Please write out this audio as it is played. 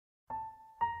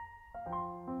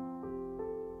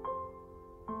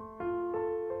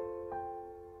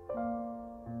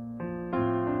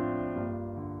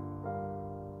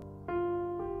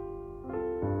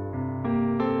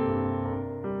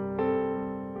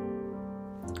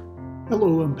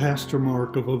Hello, I'm Pastor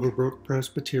Mark of Overbrook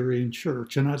Presbyterian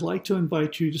Church, and I'd like to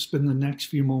invite you to spend the next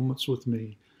few moments with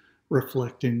me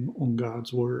reflecting on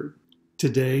God's Word.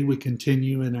 Today, we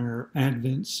continue in our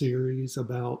Advent series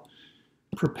about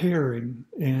preparing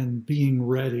and being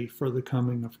ready for the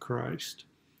coming of Christ.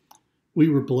 We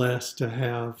were blessed to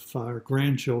have our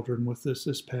grandchildren with us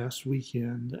this past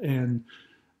weekend, and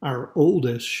our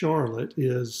oldest, Charlotte,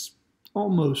 is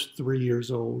almost 3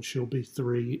 years old. She'll be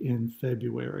 3 in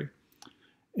February.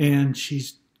 And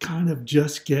she's kind of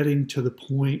just getting to the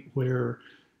point where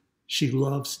she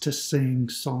loves to sing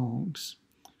songs.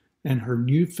 And her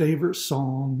new favorite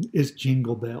song is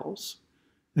Jingle Bells.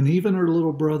 And even her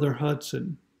little brother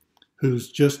Hudson, who's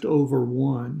just over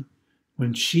 1,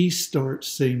 when she starts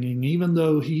singing, even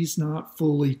though he's not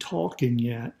fully talking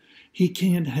yet, he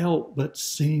can't help but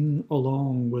sing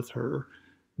along with her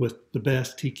with the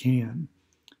best he can.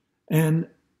 And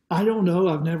I don't know,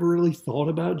 I've never really thought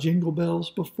about Jingle Bells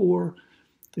before.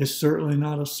 It's certainly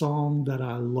not a song that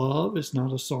I love. It's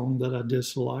not a song that I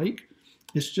dislike.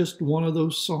 It's just one of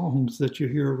those songs that you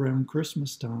hear around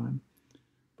Christmas time.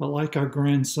 But like our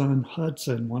grandson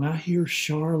Hudson, when I hear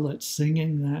Charlotte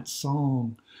singing that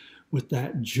song with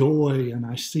that joy and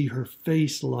I see her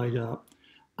face light up,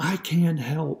 I can't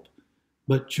help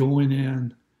but join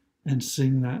in and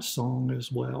sing that song as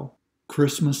well.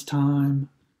 Christmas time,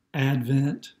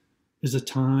 Advent, is a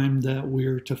time that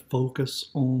we're to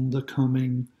focus on the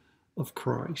coming of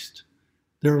Christ.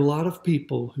 There are a lot of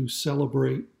people who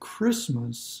celebrate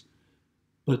Christmas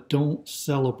but don't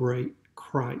celebrate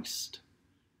Christ.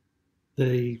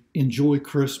 They enjoy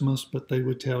Christmas, but they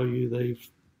would tell you they've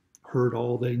heard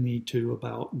all they need to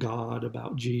about God,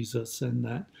 about Jesus, and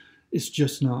that it's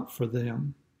just not for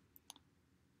them.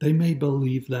 They may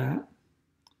believe that,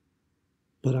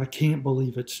 but I can't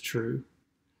believe it's true.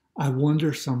 I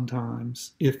wonder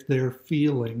sometimes if their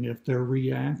feeling, if their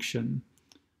reaction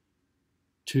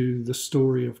to the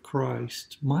story of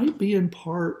Christ might be in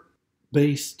part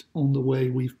based on the way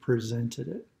we've presented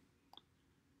it.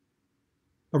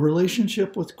 A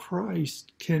relationship with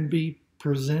Christ can be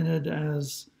presented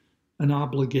as an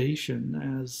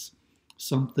obligation, as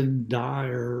something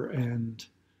dire and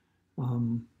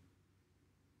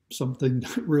something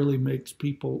that really makes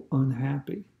people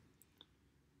unhappy.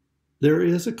 There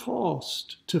is a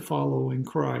cost to following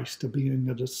Christ, to being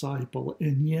a disciple,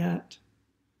 and yet,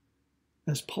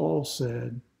 as Paul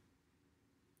said,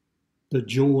 the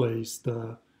joys,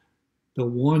 the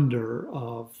wonder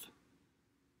of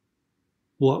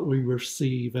what we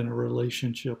receive in a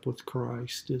relationship with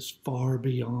Christ is far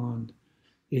beyond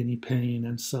any pain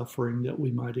and suffering that we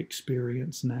might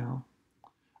experience now.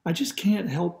 I just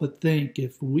can't help but think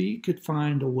if we could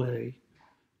find a way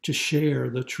to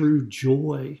share the true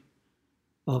joy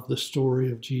of the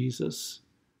story of Jesus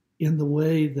in the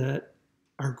way that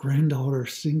our granddaughter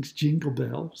sings Jingle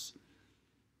Bells,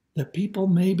 that people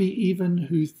maybe even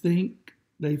who think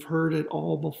they've heard it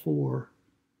all before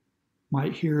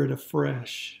might hear it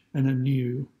afresh and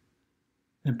anew,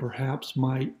 and perhaps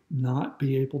might not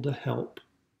be able to help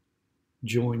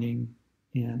joining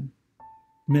in.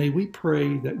 May we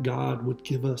pray that God would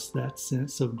give us that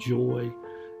sense of joy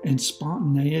and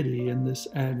spontaneity in this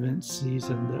Advent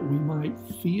season, that we might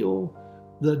feel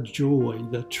the joy,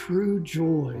 the true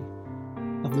joy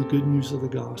of the good news of the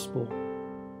gospel,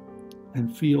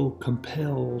 and feel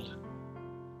compelled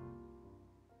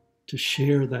to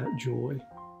share that joy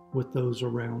with those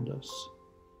around us.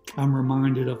 I'm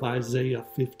reminded of Isaiah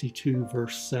 52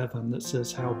 verse 7 that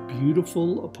says, "How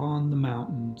beautiful upon the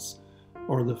mountains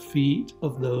are the feet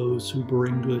of those who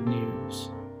bring good news,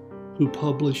 who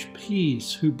publish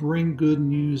peace, who bring good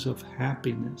news of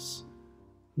happiness,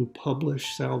 who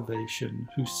publish salvation,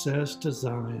 who says to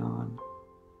Zion,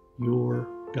 your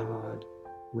God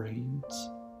reigns."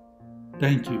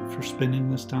 Thank you for spending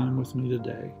this time with me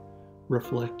today,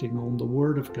 reflecting on the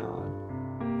Word of God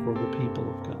for the people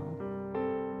of God.